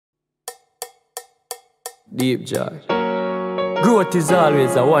Deep joy. Growth is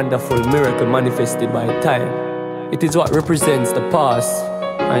always a wonderful miracle manifested by time. It is what represents the past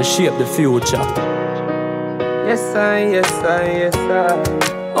and shape the future. Yes, I.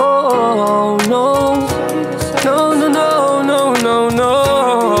 Oh, no.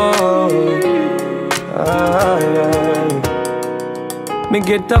 Me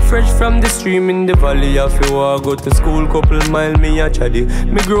get a fresh from the stream in the valley. I feel I go to school, couple mile me a chatty.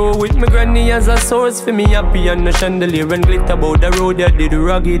 Me grow with me granny as a source for me happy. And no chandelier and glitter about the road that did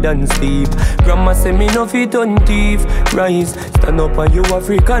rugged and steep. Grandma say me no fit on thief. Rise, stand up on your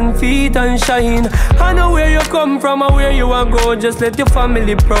African feet and shine. I know where you come from and where you want go. Just let your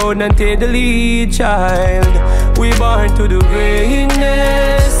family proud and take the lead, child. We born to do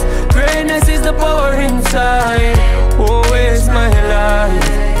greatness. Greatness is the power inside. Won't waste my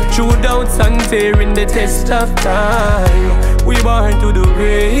life. True doubts and fear in the test of time. We born to do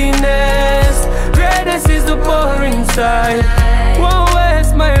greatness. Greatness is the power inside. Won't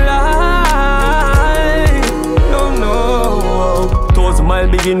waste my life. No. 1,000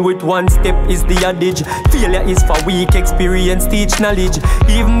 miles begin with one step is the adage. Failure is for weak, experience teach knowledge.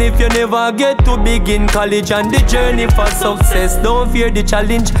 Even if you never get to begin college. And the journey for success, don't fear the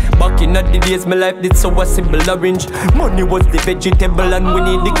challenge. Back in the days, my life did so a simple orange. Money was the vegetable and we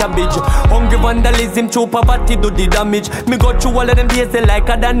need the cabbage. Hungry vandalism, true poverty do the damage. Me go through all of them days, they like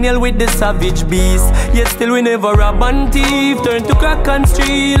a Daniel with the savage beast. Yet still we never rob and thief. Turn to crack and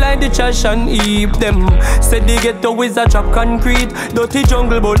street like the trash and heap them. Said the ghetto is a trap concrete. Dirty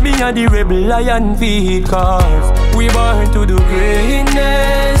jungle, but me and the rebel lion feet. Cause we born to do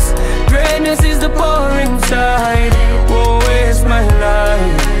greatness. Greatness is the power inside. Won't waste my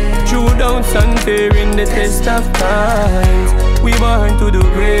life. True doubts and fear in the test of times. We born to do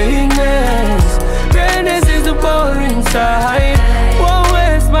greatness. Greatness is the power inside. Won't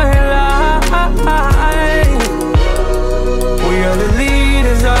waste my life. We are the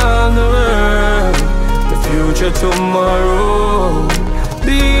leaders of the world. The future tomorrow.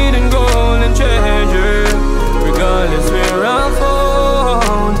 Bleeding gold and treasure. Regardless where I'm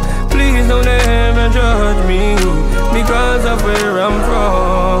found. Please don't ever judge me because of where I'm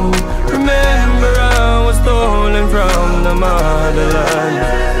from. Remember I was stolen from the motherland.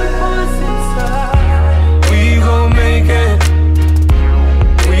 We gon' make it.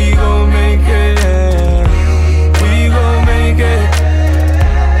 We gon' make it. We gon' make it.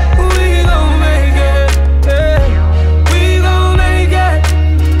 We gon' make it. We gon' make it.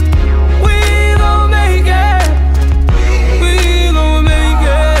 We gon' make it. We gon' make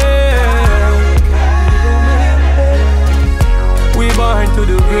it. We born to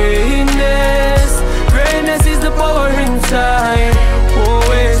do greatness. Greatness is the power inside. Won't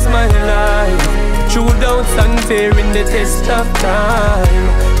waste my life. True doubts and fear in the test of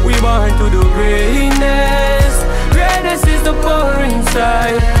time. We born to do greatness. Greatness is the power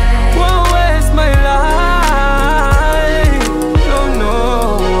inside. Won't waste my life.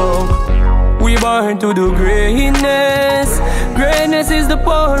 No. We born to do greatness. Greatness is the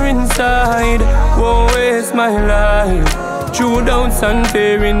power inside. Won't waste my life. True doubts and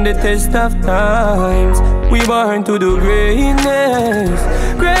fear in the test of times. We born to do greatness.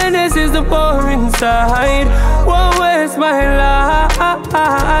 Greatness is the power inside. Won't waste my life.